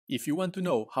if you want to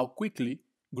know how quickly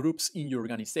groups in your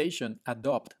organization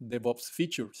adopt DevOps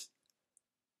features,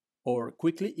 or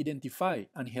quickly identify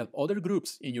and help other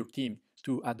groups in your team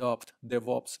to adopt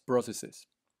DevOps processes,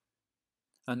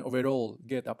 and overall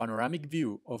get a panoramic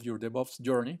view of your DevOps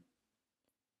journey,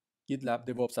 GitLab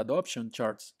DevOps Adoption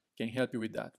charts can help you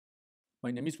with that.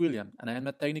 My name is William, and I am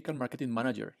a technical marketing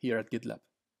manager here at GitLab.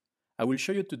 I will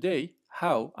show you today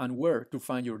how and where to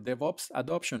find your DevOps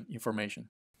adoption information.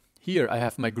 Here I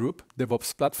have my group,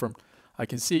 DevOps Platform. I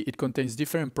can see it contains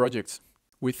different projects.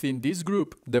 Within this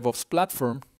group, DevOps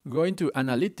Platform, going to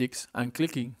Analytics and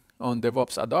clicking on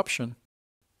DevOps Adoption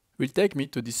will take me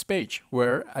to this page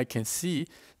where I can see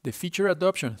the feature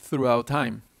adoption throughout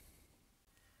time.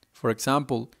 For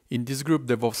example, in this group,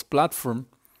 DevOps Platform,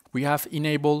 we have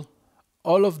enabled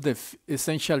all of the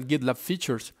essential GitLab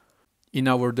features in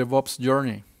our DevOps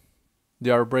journey. They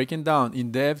are broken down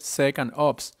in Dev, Sec, and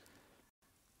Ops.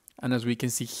 And as we can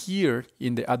see here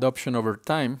in the adoption over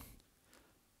time,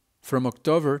 from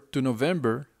October to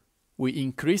November, we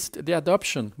increased the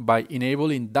adoption by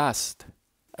enabling Dust.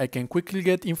 I can quickly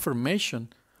get information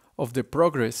of the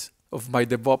progress of my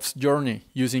DevOps journey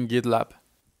using GitLab.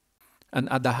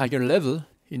 And at the higher level,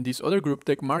 in this other group,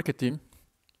 Tech Marketing,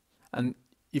 and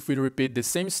if we repeat the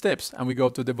same steps and we go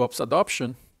to DevOps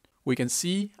Adoption, we can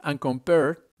see and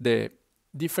compare the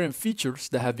different features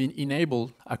that have been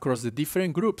enabled across the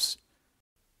different groups.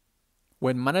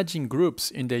 When managing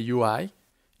groups in the UI,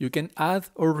 you can add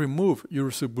or remove your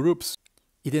subgroups.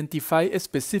 Identify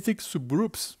specific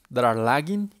subgroups that are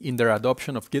lagging in their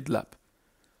adoption of GitLab,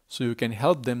 so you can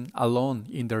help them along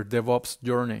in their DevOps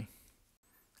journey.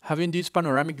 Having this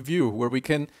panoramic view where we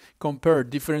can compare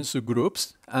different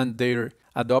subgroups and their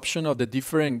adoption of the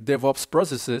different DevOps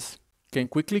processes can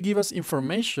quickly give us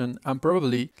information and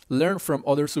probably learn from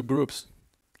other subgroups.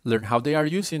 Learn how they are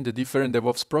using the different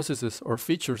DevOps processes or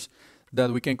features that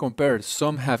we can compare.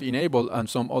 Some have enabled and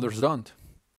some others don't.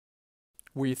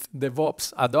 With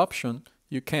DevOps Adoption,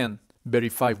 you can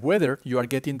verify whether you are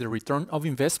getting the return of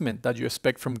investment that you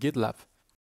expect from GitLab.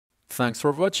 Thanks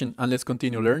for watching, and let's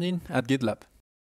continue learning at GitLab.